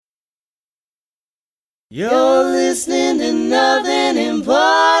You're listening to Nothing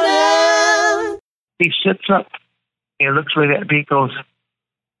Important. He sits up and looks right at me and goes,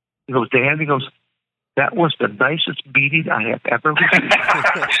 Dan, that was the nicest beating I have ever received.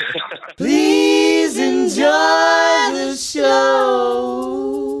 Please enjoy the show.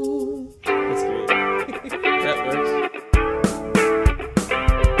 That's great. That works.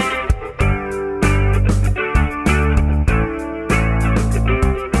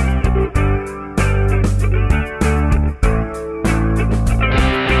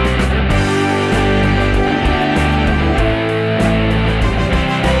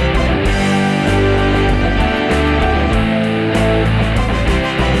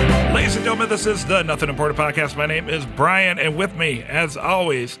 This is the Nothing Important Podcast. My name is Brian, and with me, as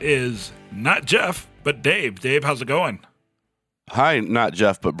always, is not Jeff, but Dave. Dave, how's it going? Hi, not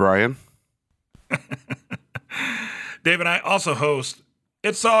Jeff, but Brian. Dave and I also host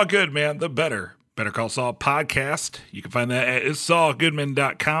It's All Good, Man, the Better Call Saul podcast. You can find that at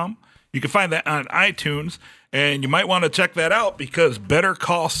it'sallgoodman.com. You can find that on iTunes, and you might want to check that out because Better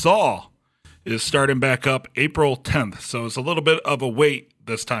Call Saul is starting back up April 10th. So it's a little bit of a wait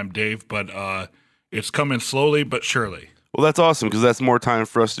this time, Dave, but it's coming slowly but surely. Well, that's awesome because that's more time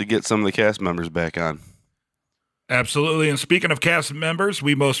for us to get some of the cast members back on. Absolutely. And speaking of cast members,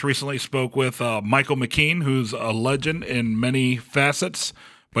 we most recently spoke with Michael McKean, who's a legend in many facets,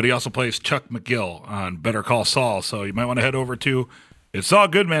 but he also plays Chuck McGill on Better Call Saul. So you might want to head over to It's All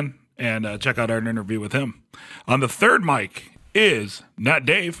Good, Man, and check out our interview with him. On the third mic is not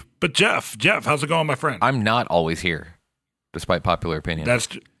Dave, but Jeff. Jeff, how's it going, my friend? I'm not always here, despite popular opinion.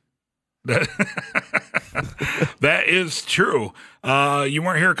 That is true. You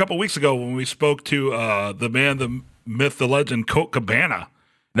weren't here a couple weeks ago when we spoke to the man, the myth, the legend, Colt Cabana.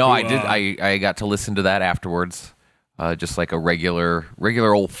 No, I did. I got to listen to that afterwards, just like a regular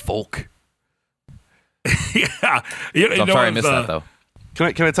old folk. Yeah. I'm sorry I missed that, though.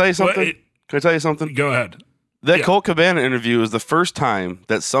 Can I tell you something? Can I tell you something? Go ahead. That Colt Cabana interview is the first time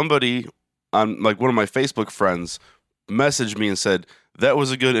that somebody on like one of my Facebook friends messaged me and said, that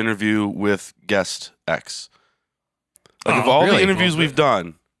was a good interview with guest X. Like of all really? the interviews we've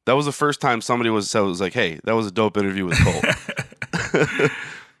done, that was the first time somebody was like, hey, that was a dope interview with Colt.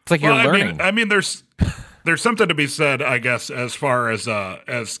 It's like you're learning. I mean, there's something to be said, I guess, as far as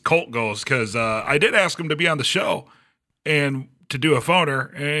Colt goes, because I did ask him to be on the show and to do a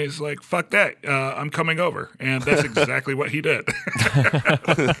phoner, and he's like, fuck that, I'm coming over. And that's exactly what he did.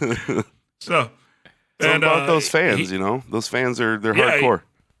 So... And about those fans, those fans they're hardcore.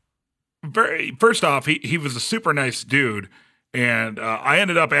 First off, he was a super nice dude, and I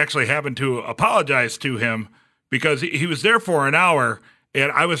ended up actually having to apologize to him because he was there for an hour,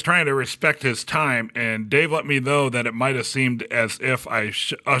 and I was trying to respect his time, and Dave let me know that it might have seemed as if I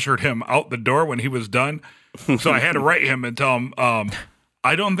ushered him out the door when he was done, so I had to write him and tell him,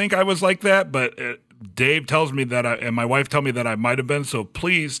 I don't think I was like that, but Dave tells me that, and my wife tell me that I might have been, so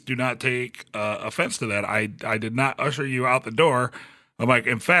please do not take offense to that. I did not usher you out the door. I'm like,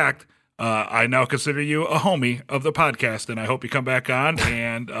 in fact, I now consider you a homie of the podcast, and I hope you come back on.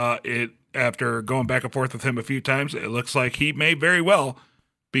 And after going back and forth with him a few times, it looks like he may very well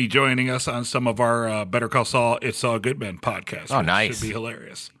be joining us on some of our Better Call Saul, It's All Good Men podcast. Oh, nice. Should be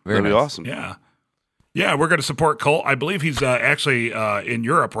hilarious. That'd be awesome. Yeah. Yeah, we're going to support Colt. I believe he's actually in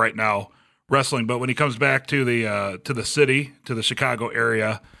Europe right now, wrestling, but when he comes back to the city, to the Chicago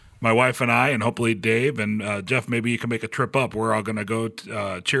area, my wife and I, and hopefully Dave and Jeff, maybe you can make a trip up. We're all going to go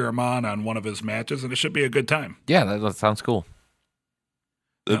cheer him on one of his matches, and it should be a good time. Yeah, that sounds cool.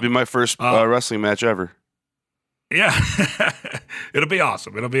 It'd be my first wrestling match ever. Yeah, it'll be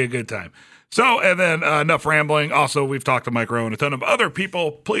awesome. It'll be a good time. So, and then enough rambling. Also, we've talked to Mike Rowe and a ton of other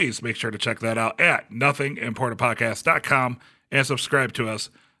people. Please make sure to check that out at nothingimportantpodcast.com and subscribe to us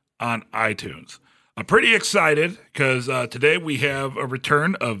on iTunes. I'm pretty excited because today we have a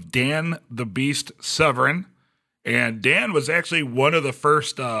return of Dan the Beast Severin, and Dan was actually one of the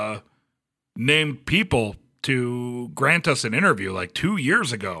first named people to grant us an interview like 2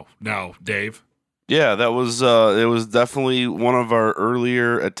 years ago now, Dave. Yeah, that was it was definitely one of our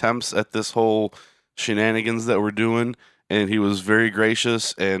earlier attempts at this whole shenanigans that we're doing, and he was very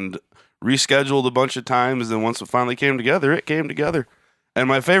gracious and rescheduled a bunch of times, and once it finally came together, it came together. And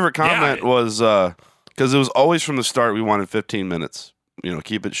my favorite comment was, because it was always from the start, we wanted 15 minutes,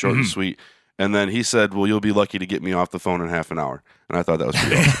 keep it short and sweet. And then he said, well, you'll be lucky to get me off the phone in half an hour. And I thought that was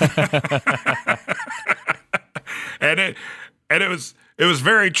pretty awesome. And it was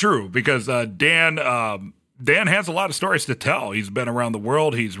very true because Dan has a lot of stories to tell. He's been around the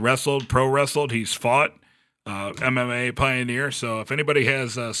world. He's wrestled, pro wrestled. He's fought, MMA pioneer. So if anybody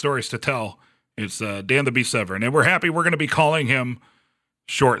has stories to tell, It's Dan the Beast Severn, and we're happy we're going to be calling him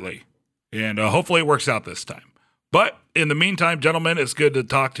shortly, and hopefully it works out this time. But in the meantime, gentlemen, it's good to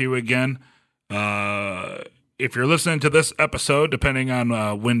talk to you again. If you're listening to this episode, depending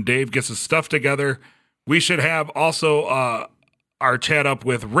on when Dave gets his stuff together, we should have also our chat up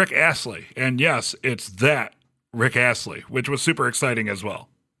with Rick Astley. And yes, it's that Rick Astley, which was super exciting as well.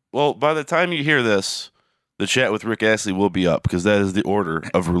 Well, by the time you hear this, the chat with Rick Astley will be up because that is the order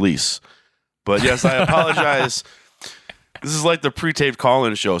of release. But yes, I apologize. This is like the pre-taped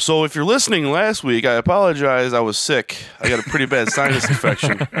call-in show. So if you're listening last week, I apologize. I was sick. I got a pretty bad sinus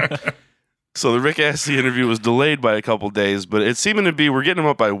infection. So the Rick Astley interview was delayed by a couple days, but it's seeming to be, we're getting them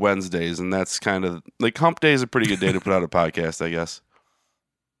up by Wednesdays, and that's kind of, like, hump day is a pretty good day to put out a podcast, I guess.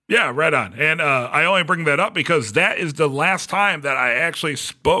 Yeah, right on. And I only bring that up because that is the last time that I actually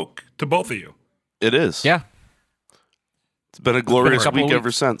spoke to both of you. It is. Yeah. It's been a glorious week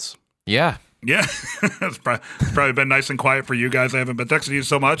ever since. Yeah. Yeah, it's probably been nice and quiet for you guys. I haven't been texting you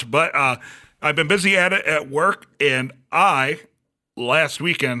so much, but I've been busy at it at work, and I, last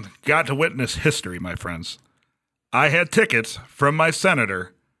weekend, got to witness history, my friends. I had tickets from my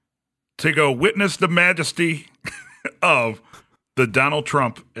senator to go witness the majesty of the Donald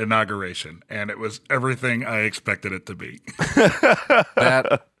Trump inauguration, and it was everything I expected it to be.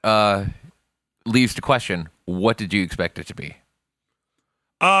 That leaves the question, what did you expect it to be?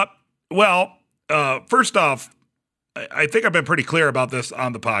 Well, first off, I think I've been pretty clear about this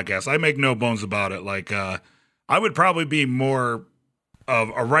on the podcast. I make no bones about it. Like, I would probably be more of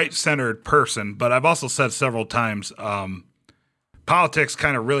a right-centered person, but I've also said several times, politics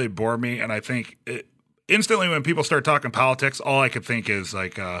kind of really bore me, and I think instantly when people start talking politics, all I could think is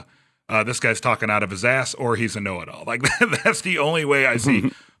like, this guy's talking out of his ass, or he's a know-it-all. Like, that's the only way I see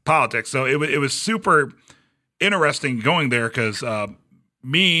politics. So it was super interesting going there because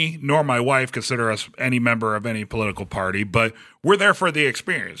me nor my wife consider us any member of any political party, but we're there for the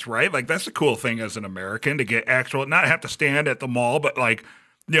experience, right? Like, that's a cool thing as an American to get not have to stand at the mall, but like,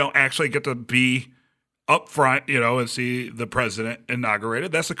 actually get to be up front, and see the president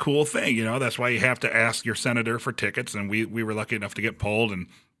inaugurated. That's a cool thing, that's why you have to ask your senator for tickets. And we were lucky enough to get polled, and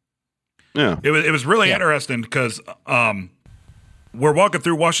yeah, it was really interesting because, we're walking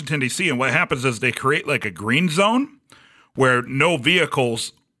through Washington, D.C., and what happens is they create like a green zone where no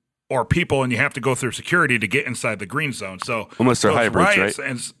vehicles or people, and you have to go through security to get inside the green zone. So unless they're hybrids,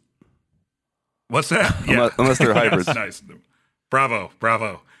 right? What's that? Yeah. Unless they're hybrids. Nice. Bravo.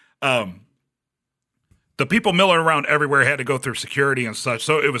 The people milling around everywhere had to go through security and such.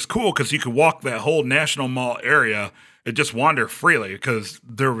 So it was cool because you could walk that whole National Mall area and just wander freely because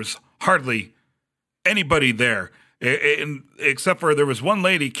there was hardly anybody there, except for there was one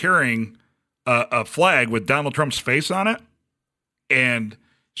lady carrying a flag with Donald Trump's face on it, and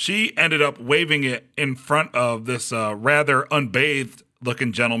she ended up waving it in front of this rather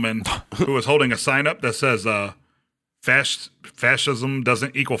unbathed-looking gentleman who was holding a sign up that says fascism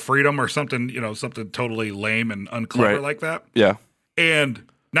doesn't equal freedom or something, something totally lame and unclever like that. Yeah. And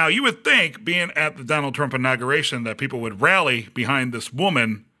now you would think, being at the Donald Trump inauguration, that people would rally behind this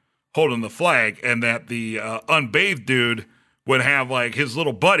woman holding the flag, and that the unbathed dude would have like his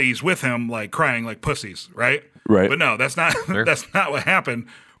little buddies with him, like crying like pussies, right? Right. But no, that's not that's not what happened.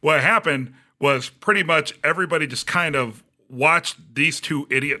 What happened was pretty much everybody just kind of watched these two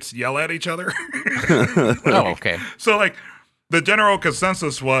idiots yell at each other. Okay. So like the general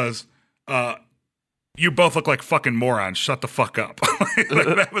consensus was, you both look like fucking morons. Shut the fuck up. Like,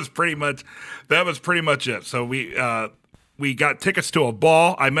 that was pretty much it. So we got tickets to a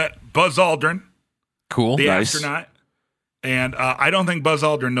ball. I met Buzz Aldrin, Cool. the Nice. astronaut. And I don't think Buzz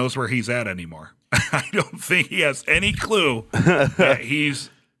Aldrin knows where he's at anymore. I don't think he has any clue that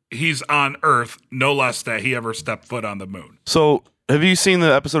he's on Earth, no less that he ever stepped foot on the moon. So, have you seen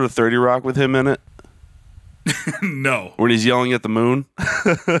the episode of 30 Rock with him in it? No. When he's yelling at the moon?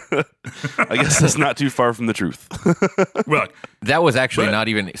 I guess that's not too far from the truth. Look, That was actually But- not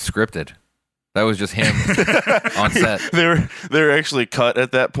even scripted. That was just him on set. They're actually cut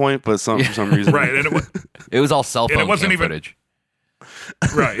at that point, but for some reason. right. And It was all cell And it phone wasn't cam even- footage.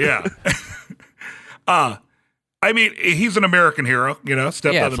 right, yeah. I mean, he's an American hero,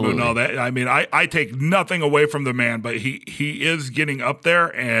 stepped Yeah, on the moon and all absolutely. that. I mean, I take nothing away from the man, but he is getting up there,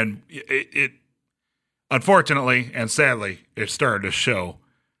 and it unfortunately and sadly, it started to show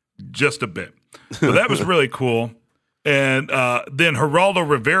just a bit. But that was really cool. And then Geraldo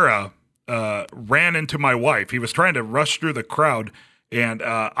Rivera ran into my wife. He was trying to rush through the crowd, and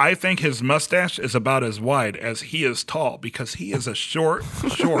I think his mustache is about as wide as he is tall because he is a short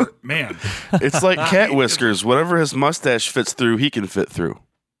man. It's like cat whiskers. Whatever his mustache fits through, he can fit through.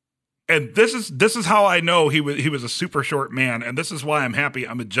 And this is how I know he was a super short man, and this is why I'm happy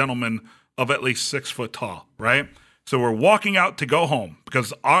I'm a gentleman of at least 6 foot tall, right? So we're walking out to go home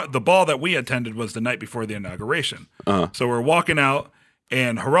because the ball that we attended was the night before the inauguration. So we're walking out,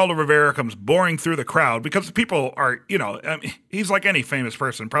 and Geraldo Rivera comes boring through the crowd because the people are, I mean, he's like any famous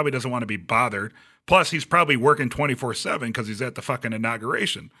person, probably doesn't want to be bothered. Plus, he's probably working 24/7 because he's at the fucking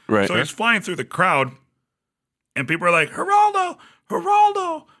inauguration. Right. So he's flying through the crowd, and people are like, Geraldo,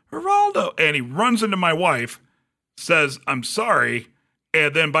 Geraldo, Geraldo. And he runs into my wife, says, I'm sorry.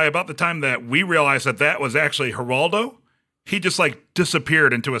 And then by about the time that we realized that was actually Geraldo, he just like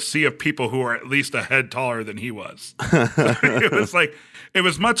disappeared into a sea of people who are at least a head taller than he was. It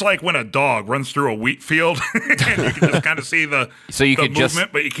was much like when a dog runs through a wheat field and you can just kind of see the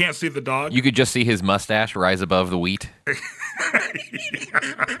movement, but you can't see the dog. You could just see his mustache rise above the wheat.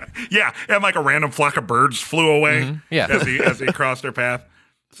 Yeah, and like a random flock of birds flew away Yeah. as he crossed their path.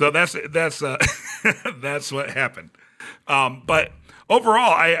 So that's what happened. But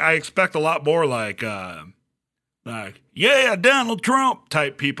overall, I expect a lot more like yeah, Donald Trump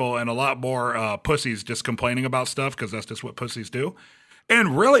type people, and a lot more pussies just complaining about stuff because that's just what pussies do.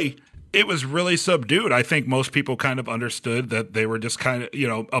 And really, it was really subdued. I think most people kind of understood that they were just kind of,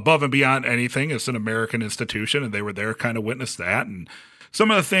 above and beyond anything. It's an American institution, and they were there kind of witness that. And some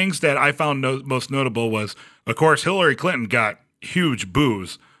of the things that I found most notable was, of course, Hillary Clinton got huge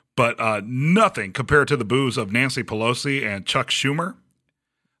boos, but nothing compared to the boos of Nancy Pelosi and Chuck Schumer.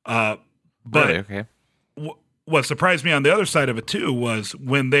 But Really? Okay. What surprised me on the other side of it, too, was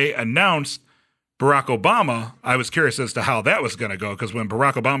when they announced Barack Obama, I was curious as to how that was going to go, because when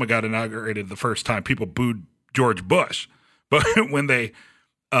Barack Obama got inaugurated the first time, people booed George Bush. But when they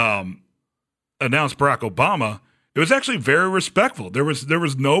announced Barack Obama, it was actually very respectful. There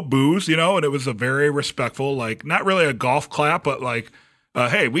was no boos, and it was a very respectful, like, not really a golf clap, but like,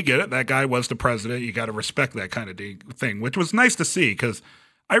 hey, we get it. That guy was the president. You got to respect that kind of thing, which was nice to see, because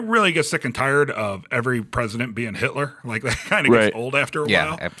I really get sick and tired of every president being Hitler. Like, that kind of gets old after a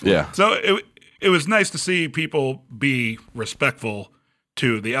while. Absolutely. Yeah. So it was nice to see people be respectful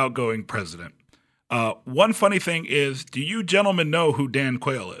to the outgoing president. One funny thing is, do you gentlemen know who Dan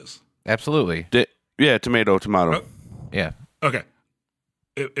Quayle is? Absolutely. Yeah, tomato. Yeah. Okay.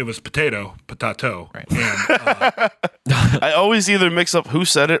 It was potato. Right. And, I always either mix up who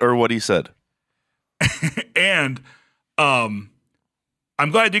said it or what he said. and I'm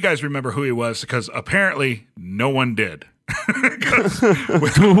glad you guys remember who he was, because apparently no one did. Because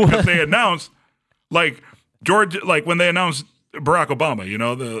they announced, like, when they announced Barack Obama,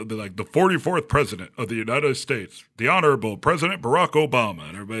 the 44th president of the United States, the Honorable President Barack Obama,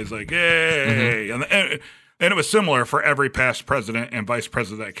 and everybody's like, yay. And it was similar for every past president and vice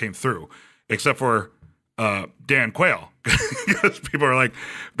president that came through, except for Dan Quayle. Because people are like,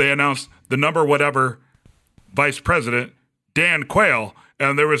 they announced the number whatever vice president, Dan Quayle,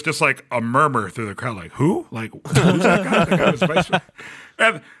 and there was just like a murmur through the crowd, like, who? Like, who's that guy? That guy was vice president.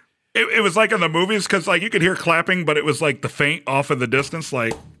 And it was like in the movies, because like you could hear clapping, but it was like the faint off in the distance,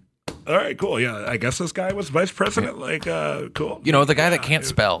 like, all right, cool. Yeah, I guess this guy was vice president. Like, cool. The guy that can't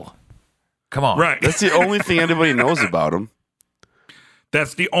spell. Come on. Right. That's the only thing anybody knows about him.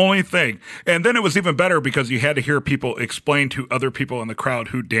 That's the only thing. And then it was even better because you had to hear people explain to other people in the crowd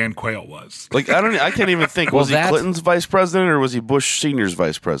who Dan Quayle was. Like, I can't even think. Was he Clinton's vice president or was he Bush Sr.'s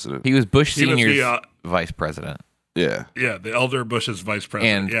vice president? He was Bush Sr.'s the, vice president. Yeah. Yeah, the elder Bush's vice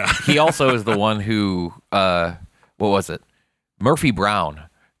president. And yeah. he also is the one who, what was it? Murphy Brown,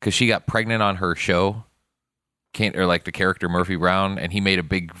 because she got pregnant on her show, like the character Murphy Brown, and he made a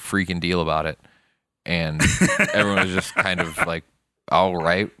big freaking deal about it. And everyone was just kind of like, all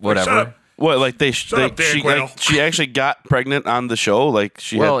right, whatever. What, like she actually got pregnant on the show? Like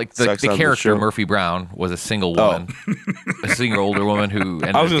she had sex the on character the show? Murphy Brown was a single woman, a single older woman who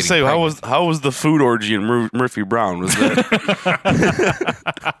ended I was up going to say, pregnant. how was the food orgy in Murphy Brown? Was that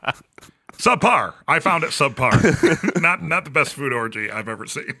subpar? I found it subpar. not the best food orgy I've ever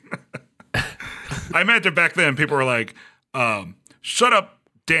seen. I imagine back then people were like, shut up,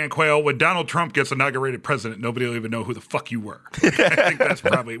 Dan Quayle. When Donald Trump gets inaugurated president, nobody will even know who the fuck you were. I think that's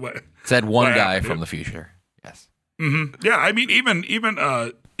probably what Said one what guy happened. from the future. Yes. Mm-hmm. Yeah, I mean,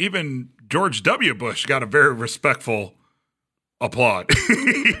 even George W. Bush got a very respectful applaud.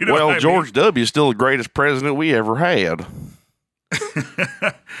 Well, George W. is still the greatest president we ever had.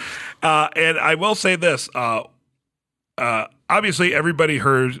 And I will say this. Obviously, everybody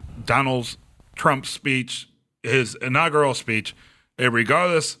heard Donald Trump's speech, his inaugural speech. And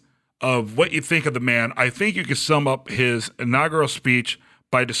regardless of what you think of the man, I think you could sum up his inaugural speech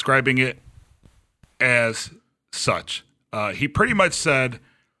by describing it as such. He pretty much said,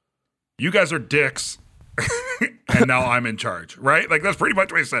 you guys are dicks, and now I'm in charge, right? Like, that's pretty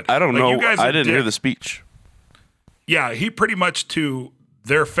much what he said. I don't like, know. You guys I are didn't hear dicks. the speech. Yeah, he pretty much to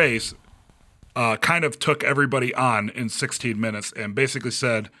their face kind of took everybody on in 16 minutes and basically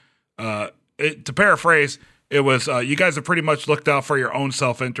said, to paraphrase, it was, you guys have pretty much looked out for your own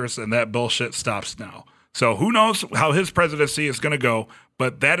self-interest, and that bullshit stops now. So who knows how his presidency is going to go,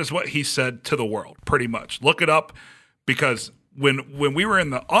 but that is what he said to the world, pretty much. Look it up, because when we were in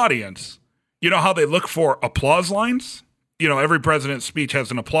the audience, you know how they look for applause lines? You know, every president's speech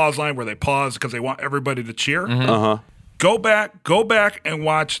has an applause line where they pause because they want everybody to cheer. Uh-huh. Go back and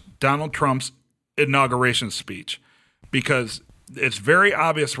watch Donald Trump's inauguration speech, because it's very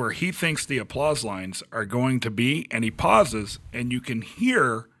obvious where he thinks the applause lines are going to be, and he pauses, and you can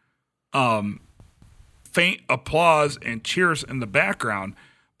hear faint applause and cheers in the background.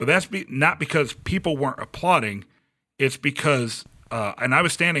 But that's not because people weren't applauding. It's because, and I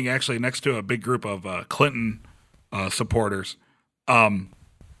was standing actually next to a big group of Clinton supporters.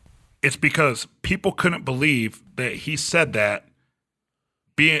 It's because people couldn't believe that he said that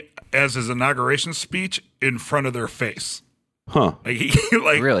being as his inauguration speech in front of their face. Huh. Like he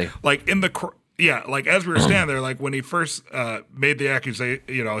Really? like in the yeah, like as we were standing there, like when he first made the accusation,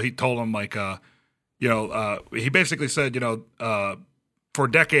 you know, he told him like he basically said, for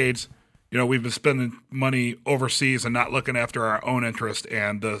decades, we've been spending money overseas and not looking after our own interest,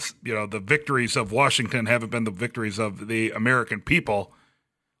 and the victories of Washington haven't been the victories of the American people.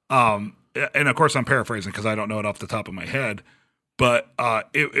 And of course I'm paraphrasing because I don't know it off the top of my head. But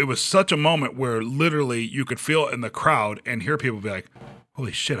it was such a moment where literally you could feel it in the crowd and hear people be like,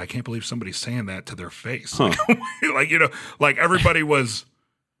 holy shit, I can't believe somebody's saying that to their face. Huh. like everybody was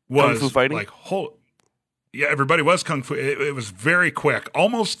Kung Fu fighting? like, yeah, everybody was Kung Fu. It was very quick,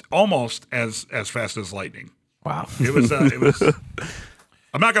 almost as fast as lightning. Wow. It was,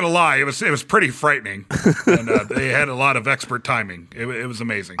 I'm not going to lie, it was pretty frightening. And they had a lot of expert timing. It was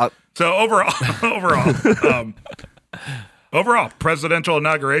amazing. So overall, presidential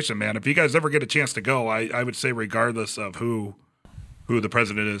inauguration, man. If you guys ever get a chance to go, I would say regardless of who the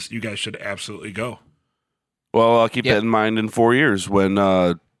president is, you guys should absolutely go. Well, I'll keep that in mind in 4 years when.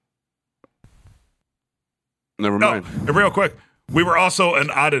 Never mind. And real quick, we were also an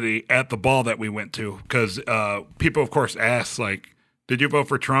oddity at the ball that we went to because people, of course, asked like, "Did you vote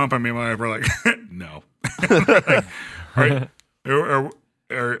for Trump?" I mean, we're like, "No." Like,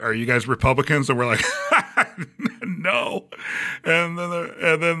 are you guys Republicans? And we're like, no. And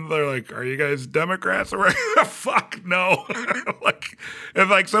then they're like, are you guys Democrats? And we're like, fuck no.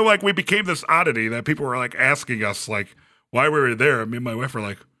 So we became this oddity that people were like asking us like why we were there. Me and my wife were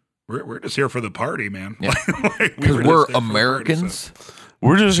like, we're just here for the party, man. Yeah. Because we're Americans. Party, so.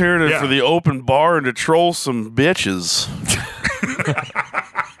 We're just here for the open bar and to troll some bitches.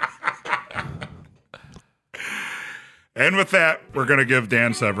 And with that, we're going to give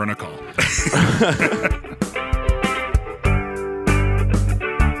Dan Severin a call.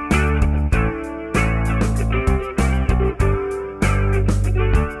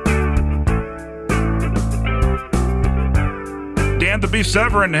 Dan the Beast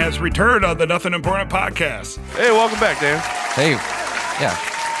Severin has returned on the Nothing Important podcast. Hey, welcome back, Dan. Hey, yeah,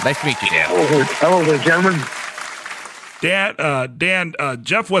 nice to meet you, Dan. Hello there, gentlemen. Dan,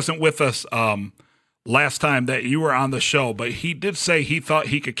 Jeff wasn't with us last time that you were on the show, but he did say he thought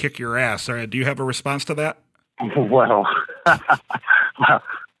he could kick your ass. Do you have a response to that? Well,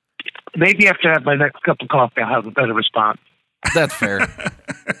 maybe after I have my next cup of coffee, I'll have a better response. That's fair.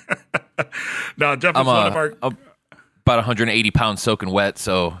 No, Jeff is one of our... I'm about 180 pounds soaking wet,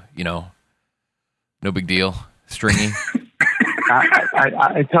 so, no big deal. Stringy.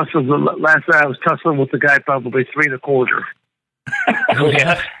 I tussled, last night I was tussling with the guy probably 3 1/4. Oh,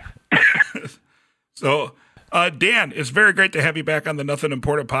 yeah. So, Dan, it's very great to have you back on the Nothing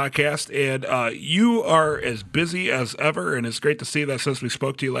Important podcast, and you are as busy as ever, and it's great to see that since we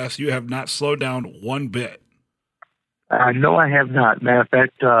spoke to you last, you have not slowed down one bit. No, I have not. Matter of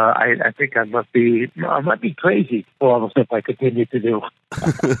fact, I think I might be crazy for all the stuff I continue to do.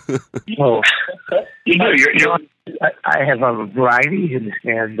 So, I have a variety, and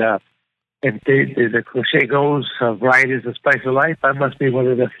the cliche goes, variety is the spice of life. I must be one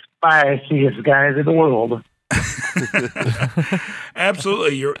of the spiciest guys in the world.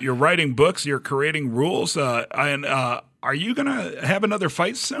 Absolutely. You're writing books, you're creating rules, and are you going to have another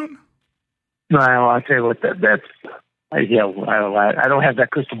fight soon? No, I'll tell you what, that's... I don't have that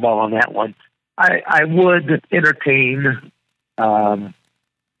crystal ball on that one. I would entertain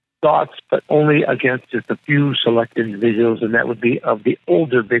thoughts, but only against just a few select individuals, and that would be of the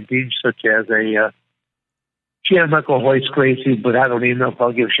older vintage, such as a Shamrock will hoist Gracie, but I don't even know if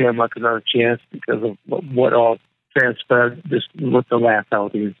I'll give Shamrock another chance because of what all transpired just with the last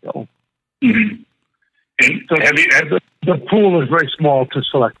outing. So, And so the pool is very small to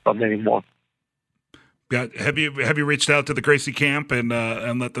select from anymore. Have you reached out to the Gracie camp and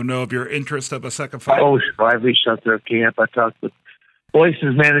let them know of your interest of a second fight? Oh, sure. I reached out to their camp. I talked with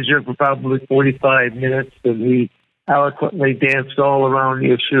Boyce's manager for probably 45 minutes, and he eloquently danced all around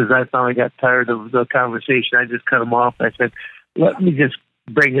the issues. I finally got tired of the conversation. I just cut him off. I said, let me just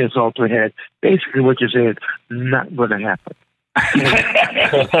bring this all to a head. Basically what you're saying, not going to happen.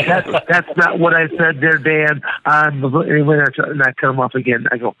 That's not what I said there, Dan. And I cut him off again.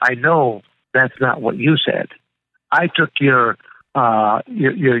 I go, I know that's not what you said. I took your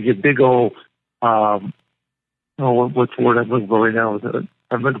big old, what's the word I'm looking for right now?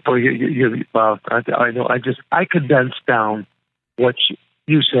 I'm looking for I condensed down what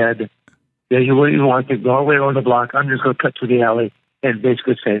you said. Yeah, you want to go all the way around the block. I'm just going to cut through the alley and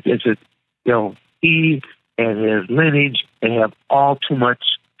basically say, he and his lineage, they have all too much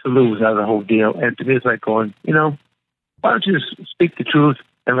to lose out of the whole deal. And to me, it's like going, why don't you just speak the truth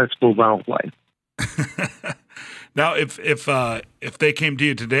and let's move on with life. Now, if they came to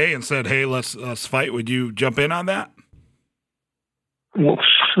you today and said, "Hey, let's fight," would you jump in on that? Well,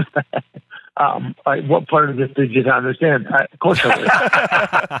 what part of this did you not understand? Of course I would.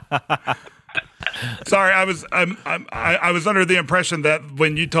 Sorry, I was under the impression that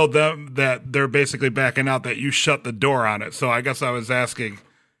when you told them that they're basically backing out, that you shut the door on it. So I guess I was asking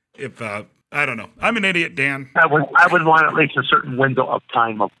if I don't know. I'm an idiot, Dan. I would want at least a certain window of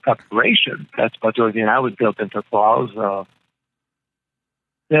time of preparation. That's about the only thing I would build into the clause.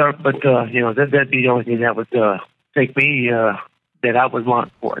 That'd be the only thing that would take me that I would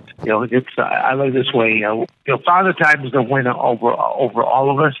want for it. It's I look this way. Father Time is the winner over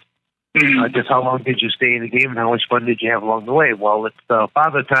all of us. Just how long did you stay in the game and how much fun did you have along the way? Well,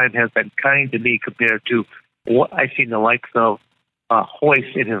 Father Time has been kind to me compared to what I've seen the likes of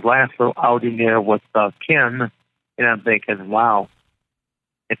Hoist in his last little outing there with Ken, and I'm thinking, wow,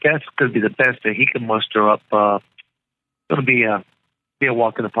 if that's going to be the best that he can muster up, it's going to be a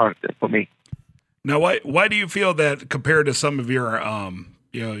walk in the park there for me. Now, why do you feel that compared to some of your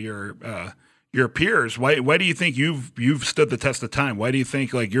peers? Why do you think you've stood the test of time? Why do you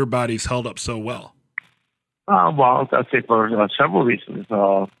think like your body's held up so well? Well, I'd say for several reasons.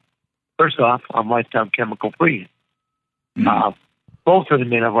 First off, I'm lifetime chemical free. Both of the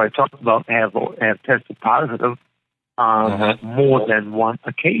men I've already talked about have tested positive on more than one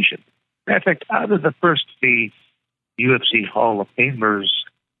occasion. In fact, out of the first three UFC Hall of Famers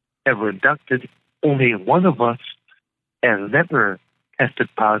ever inducted, only one of us has never tested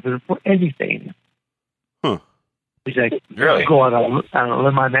positive for anything. Huh. He's like, Really? go on a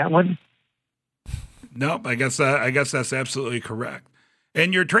limb on that one? Nope. I guess that's absolutely correct.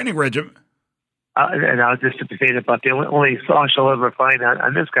 And your training regimen. And I'll just say about the only sauce I'll ever find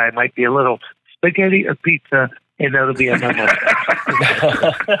on this guy might be a little spaghetti or pizza, and that'll be enough.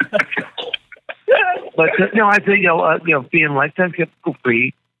 But I think being lifetime chemical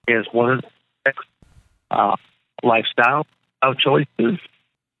free is one of the lifestyle choices.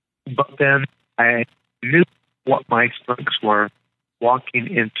 But then I knew what my strengths were walking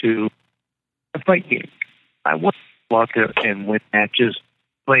into a fight game. I wouldn't walk there and win matches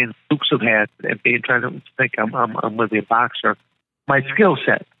playing hoops of hats and trying to think I'm with a boxer. My skill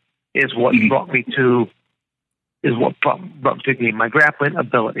set is what brought me to the game. My grappling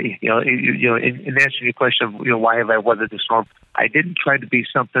ability. In answering your question of why have I weathered the storm, I didn't try to be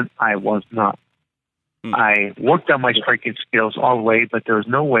something I was not. I worked on my striking skills all the way, but there was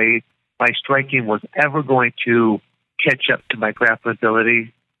no way my striking was ever going to catch up to my grappling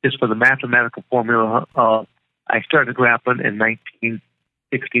ability. Just for the mathematical formula, I started grappling in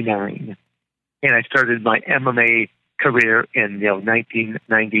 1969, and I started my MMA career in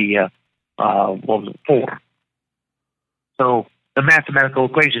 1994. So the mathematical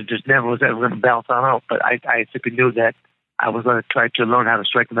equation just never was ever going to balance on out. But I simply knew that I was going to try to learn how to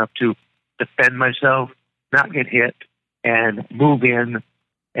strike enough to defend myself, not get hit, and move in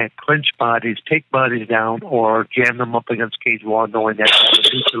and clinch bodies, take bodies down, or jam them up against cage wall, knowing that that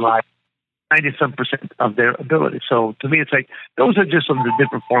would neutralize 90% of their ability. So to me, it's like those are just some of the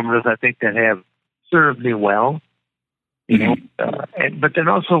different formulas I think that have served me well. But then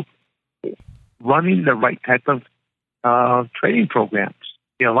also running the right type of training programs.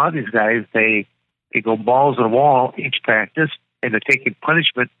 A lot of these guys they go balls to the wall each practice, and they're taking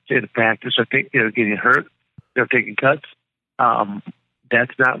punishment in practice, or getting hurt, they're taking cuts.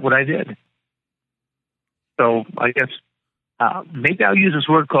 That's not what I did. So I guess maybe I'll use this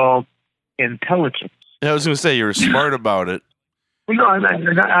word called intelligence. I was going to say you were smart about it. Well, no,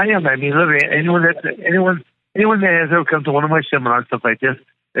 I am. I mean, literally, anyone that has ever come to one of my seminars, stuff like this,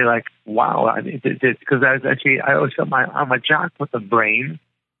 they're like, "Wow!" I mean, because I always got I'm a jock with a brain,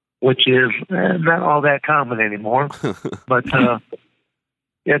 which is not all that common anymore. But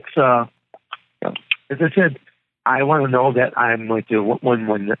it's as I said, I want to know that I'm going to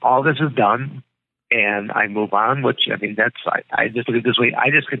when all this is done and I move on. Which I mean, I just look at it this way.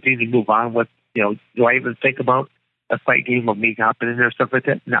 I just continue to move on. What do I even think about a fight game of me hopping in there or stuff like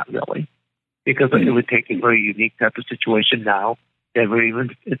that? Not really, because it would take a very unique type of situation now that would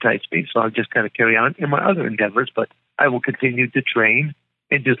even entice me. So I'll just kind of carry on in my other endeavors, but I will continue to train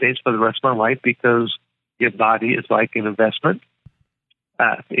and do things for the rest of my life because your body is like an investment.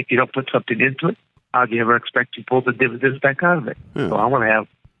 If you don't put something into it, how do you ever expect to pull the dividends back out of it? Yeah. So I want to have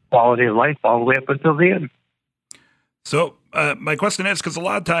quality of life all the way up until the end. So my question is, because a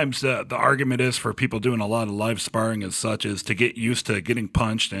lot of times the argument is for people doing a lot of live sparring and such is to get used to getting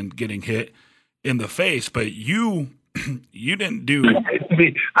punched and getting hit in the face, but you didn't do. I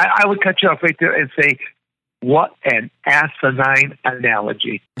mean, I would cut you off right there and say, what an asinine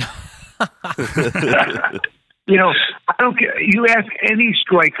analogy. I don't care. You ask any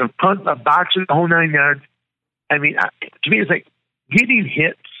striker, punt, a boxer, the whole 9 yards. I mean, to me, it's like getting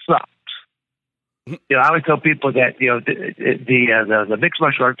hit sucks. I always tell people that the mixed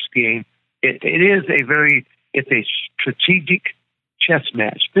martial arts game it is it's a strategic chess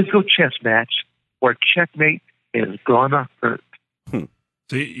match, physical chess match where checkmate is gonna hurt.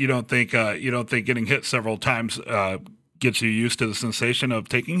 So you don't think getting hit several times gets you used to the sensation of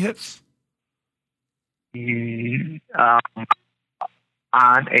taking hits? On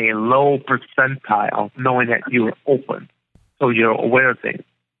a low percentile, knowing that you are open, so you're aware of things.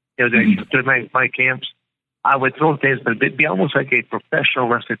 Through my camps, I would throw things, but it'd be almost like a professional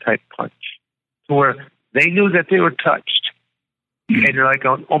wrestler type punch, to where they knew that they were touched, and they're like,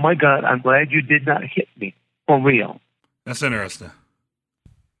 "Oh my God, I'm glad you did not hit me for real." That's interesting.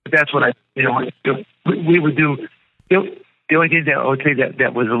 But that's what we would do. The only thing that I would say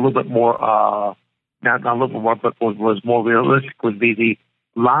that was a little bit more, not a little bit more, but was more realistic would be the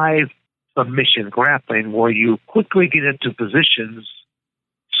live submission grappling, where you quickly get into positions,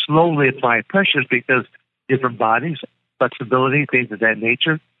 slowly apply pressures because different bodies, flexibility, things of that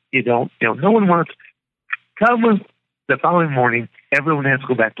nature. No one wants. Come the following morning, everyone has to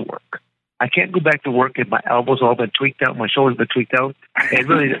go back to work. I can't go back to work if my elbows all been tweaked out, my shoulders been tweaked out, and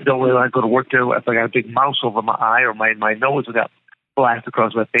really don't really want to go to work there if I got a big mouse over my eye or my nose got blast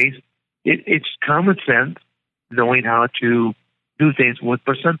across my face. It's common sense knowing how to do things with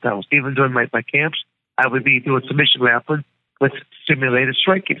percentiles. Even during my camps, I would be doing submission grappling with simulated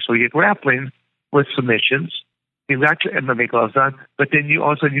striking. So you're grappling with submissions. You've got your MMA gloves on, but then you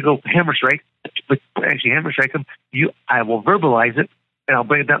go hammer strike. But actually, hammer strike them. I will verbalize it, and I'll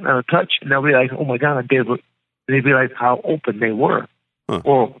bring it down on a touch, and they'll realize, oh my God, they realize how open they were. Huh.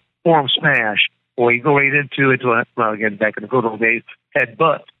 Or forearm smash, or you go right into again, back in the good old days,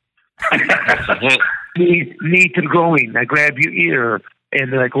 headbutt. knee to the groin. I grab your ear,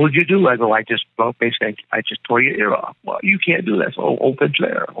 and they're like, "What'd you do?" I go, I just tore your ear off. Well, you can't do that. So open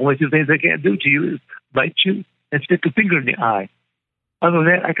flare. Only 2 things I can't do to you is bite you and stick a finger in the eye. Other than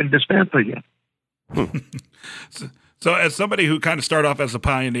that, I can dismantle you. So as somebody who kind of started off as a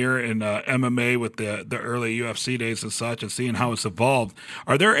pioneer in MMA with the early UFC days and such, and seeing how it's evolved,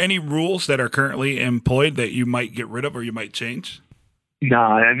 are there any rules that are currently employed that you might get rid of or you might change? No,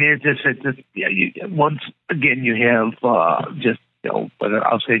 I mean, once again, you have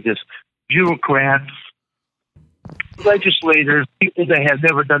I'll say just bureaucrats, legislators, people that have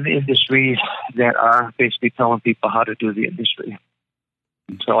never done the industry that are basically telling people how to do the industry.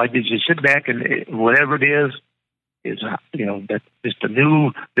 So I just sit back and whatever it is that's just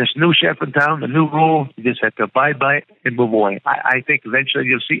this new chef in town, the new rule. You just have to abide by it and move away. I think eventually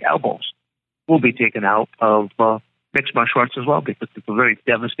you'll see elbows will be taken out of mixed martial arts as well, because it's a very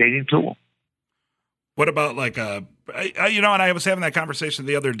devastating tool. What about and I was having that conversation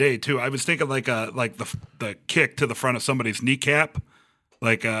the other day too. I was thinking like the kick to the front of somebody's kneecap.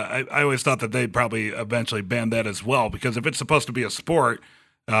 I always thought that they'd probably eventually ban that as well, because if it's supposed to be a sport,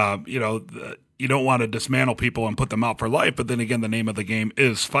 you don't want to dismantle people and put them out for life. But then again, the name of the game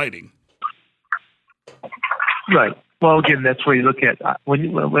is fighting. Right. Well, again, that's where you look at when you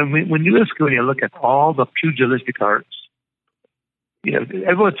look at all the pugilistic arts.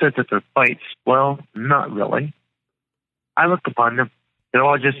 Everyone says that they're fights. Well, not really. I look upon them; they're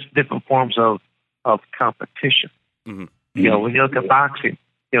all just different forms of competition. Mm-hmm. When you look at boxing,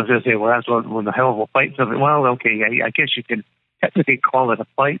 they say, "Well, that's when the hell of a fight." Something. Well, okay, I guess you can technically call it a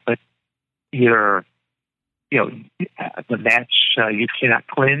fight, but you're the match, you cannot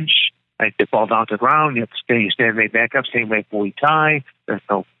clinch. Right? They fall down to the ground. You have to stay. You stand right back up. Same way Muay Thai. There's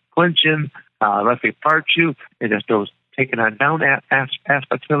no clinching. Referee parts you. And there's those taking on down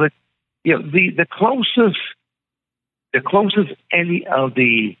aspects of it. The closest any of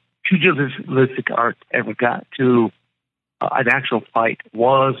the pugilistic arts ever got to an actual fight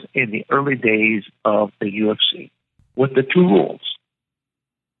was in the early days of the UFC with the 2 rules.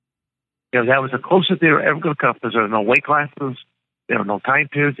 That was the closest they were ever going to come because there were no weight classes, there were no time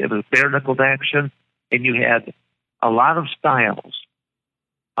periods, it was bare-knuckled action, and you had a lot of styles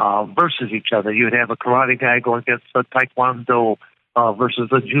versus each other. You would have a karate guy going against a taekwondo versus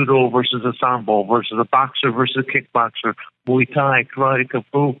a judo versus a sambo versus a boxer versus a kickboxer, Muay Thai, karate, kung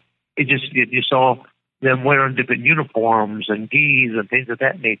fu. You saw them wearing different uniforms and gis and things of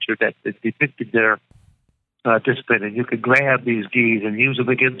that nature that depicted their discipline. And you could grab these gis and use them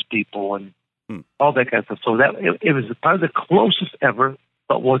against people and all that kind of stuff. So that it was probably the closest ever.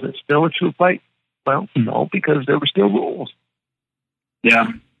 But was it still a true fight? Well, no, because there were still rules. Yeah,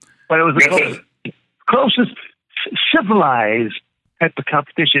 but it was the closest civilized type of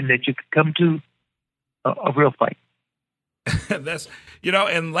competition that you could come to a real fight. That's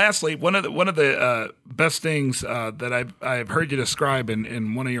and lastly, one of the best things that I've heard you describe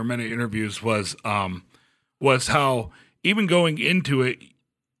in one of your many interviews was how even going into it,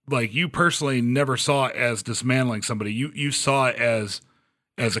 like you personally never saw it as dismantling somebody. You saw it as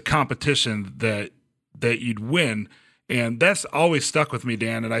a competition that you'd win, and that's always stuck with me,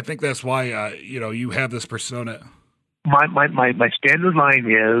 Dan. And I think that's why you have this persona. My standard line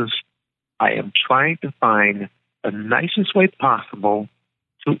is, I am trying to find the nicest way possible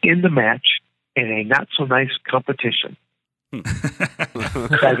to end the match in a not so nice competition. I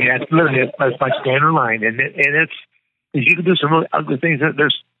mean, that's my standard line, and it's you can do some really ugly things.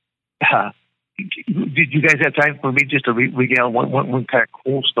 There's did you guys have time for me just to regale one kind of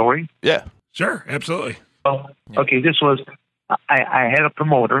cool story? Yeah, sure, absolutely. Oh, okay, this was I had a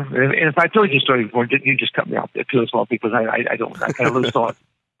promoter, and if I told you the story before, you just cut me off there too as well, because I kind of lose thought.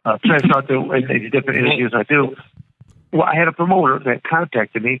 Tries not to in the different interviews I do. Well, I had a promoter that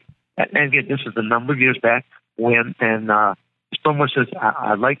contacted me, and again, this is a number of years back when, and someone says,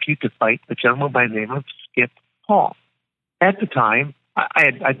 I'd like you to fight a gentleman by the name of Skip Hall. At the time,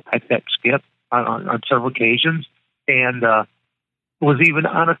 I met Skip on several occasions, and was even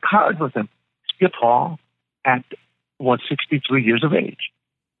on a card with him. Skip Hall was 63 years of age,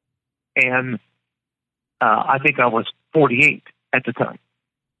 and I think I was 48 at the time.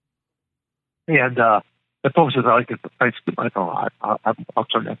 And the folks said, I like to fight Skip. I go, I'll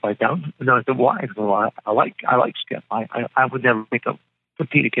turn that fight down. And I said, why? I go, I like Skip. I would never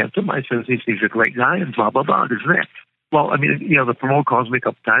compete against him. I said, he's a great guy and blah, blah, blah. This and that. Well, I mean, the promoter calls me a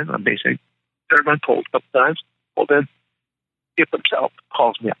couple times. I'm basically third man told a couple times. Well, then Skip himself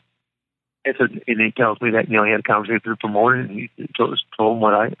calls me up. And he tells me that, he had a conversation with the promoter, and he told him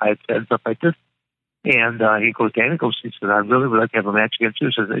what I had said, stuff like this. And he goes, Dan, he said, I really would like to have a match against you.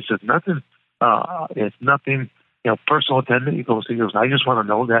 He says nothing. It's nothing, personal attendant. He goes, I just want to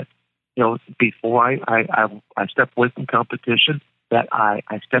know that, before I step away from competition, that I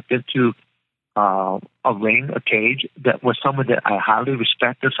stepped into a ring, a cage, that was someone that I highly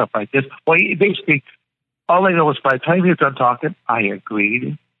respect and stuff like this. Well, basically, all I know is by the time he was done talking, I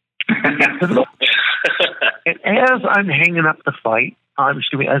agreed. And as I'm hanging up the fight,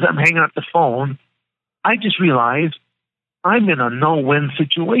 as I'm hanging up the phone, I just realized I'm in a no-win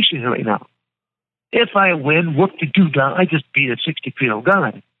situation right now. If I win, whoop-de-doo-dah, I just beat a 63-year-old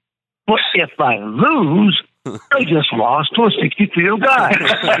guy. But if I lose, I just lost to a 63-year-old guy.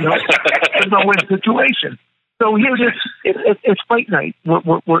 It's a no-win situation. So here it is. It's fight night.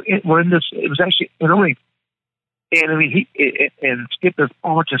 We're in this. It was actually in a ring. And I mean, and Skip is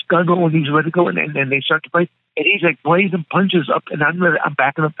just gun going, he's ready to go, and they start to fight. And he's like blazing punches up, and I'm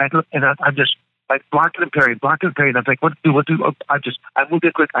backing up, and I'm just like blocking and parrying. And I'm like, what to do? I moved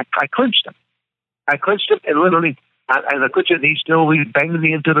it quick. I clinched him. And literally, I clinched him, and he's banging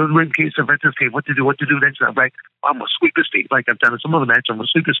me into the ring case of okay, what to do next? And I'm like, I'm going to sweep his feet, like I've done in some other match. I'm going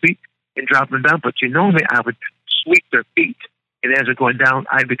to sweep his feet and drop them down. But I would sweep their feet. And as they're going down,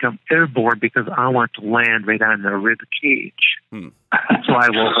 I become airborne because I want to land right on their rib cage. So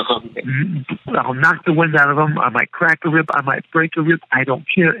I'll knock the wind out of them. I might crack a rib. I might break a rib. I don't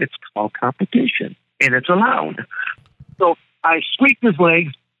care. It's called competition, and it's allowed. So I sweep his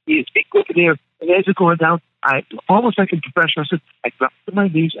legs. His feet go in the air, and as they're going down, I almost like a professional. I drop to my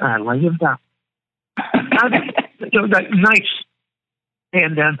knees and I lay him down. Nice.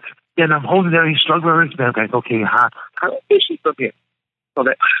 And then I'm holding there. He's struggling. I'm like, okay, how is he from here? So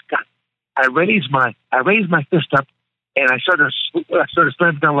that, God, I raised my fist up, and I started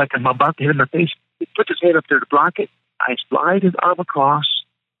slamming down like I'm about to hit him in the face. He put his hand up there to block it. I slide his arm across,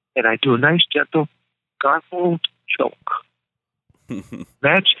 and I do a nice gentle Garfield choke.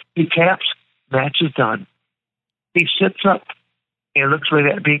 Match, he taps, match is done. He sits up and looks right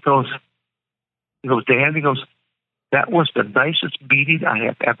at me. He goes, Dan, he goes, that was the nicest beating I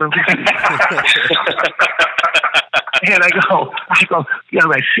have ever received. And I go, yeah,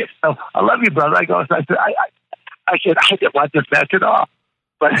 like, shit. So, I love you, brother. I said, I didn't want this match at all.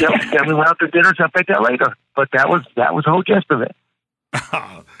 But then we went out to dinner, stuff like that later. But that was the whole gist of it.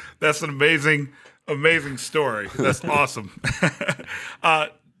 That's an amazing story. That's awesome.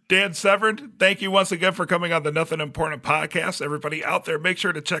 Dan Severn, thank you once again for coming on the Nothing Important podcast. Everybody out there, make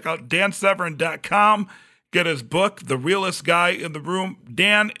sure to check out dansevern.com. Get his book, The Realest Guy in the Room.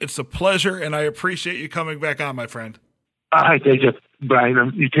 Dan, it's a pleasure, and I appreciate you coming back on, my friend. All right, thank you,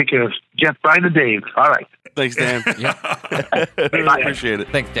 Brian. You take care of Jeff, Brian, and Dave. All right. Thanks, Dan. Yeah. Really appreciate it.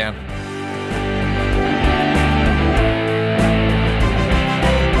 Thanks, Dan.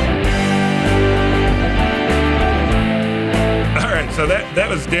 All right, so that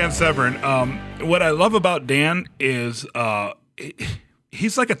was Dan Severn. What I love about Dan is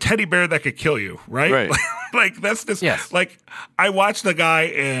he's like a teddy bear that could kill you, right? Right. Like that's just like I watched the guy,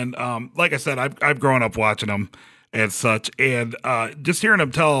 and like I said, I've grown up watching him and such, and just hearing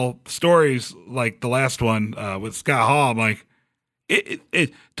him tell stories like the last one with Scott Hall, I'm like, it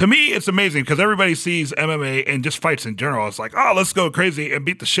to me it's amazing because everybody sees MMA and just fights in general. It's like, oh, let's go crazy and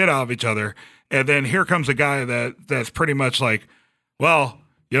beat the shit out of each other, and then here comes a guy that's pretty much like, well,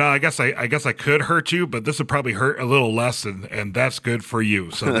 you know, I guess I could hurt you, but this would probably hurt a little less, and that's good for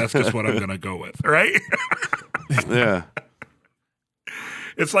you. So that's just what I'm gonna go with, right? Yeah.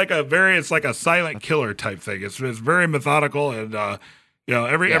 It's like a silent killer type thing. It's very methodical, and you know,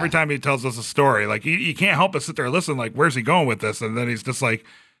 every time he tells us a story, like you can't help but sit there and listen, like, where's he going with this? And then he's just like,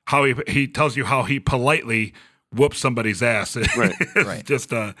 how he tells you how he politely whoops somebody's ass. Right. Right.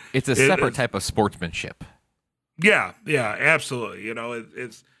 Just It's a separate type of sportsmanship. Yeah, absolutely. You know,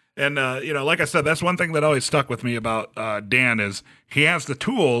 it's and you know, like I said, that's one thing that always stuck with me about Dan is he has the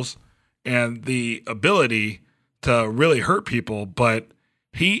tools and the ability to really hurt people, but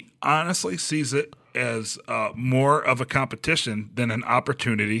he honestly sees it as more of a competition than an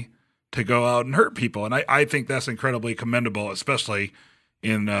opportunity to go out and hurt people. And I think that's incredibly commendable, especially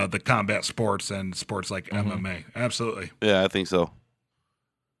in the combat sports and sports like MMA. Absolutely. Yeah, I think so.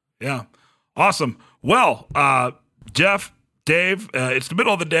 Yeah. Awesome. Well, Jeff, Dave, it's the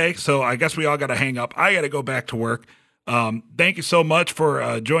middle of the day, so I guess we all got to hang up. I got to go back to work. Thank you so much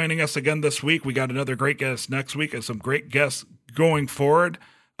for joining us again this week. We got another great guest next week and some great guests going forward.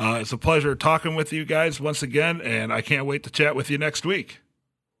 It's a pleasure talking with you guys once again, and I can't wait to chat with you next week.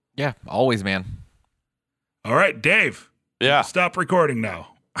 Yeah, always, man. All right, Dave. Yeah. Stop recording now.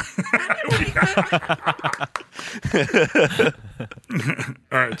 All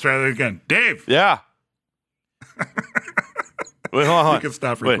right, let's try that again. Dave. Yeah. Wait, hold on. You can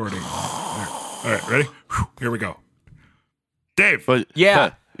stop recording. All right, ready? Here we go. Dave. But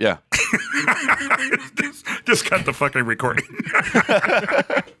Yeah. Yeah. just cut the fucking recording.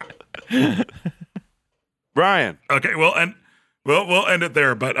 Brian. Okay, we'll end it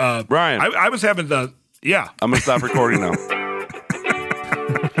there. But Brian. I was having the I'm gonna stop recording now.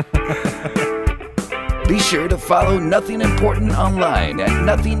 Be sure to follow Nothing Important online at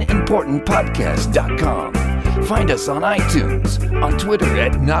nothingimportantpodcast.com. Find us on iTunes, on Twitter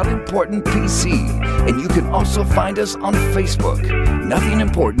at NotImportantPC, and you can also find us on Facebook. Nothing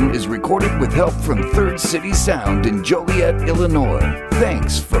Important is recorded with help from Third City Sound in Joliet, Illinois.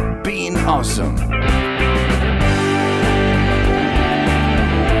 Thanks for being awesome.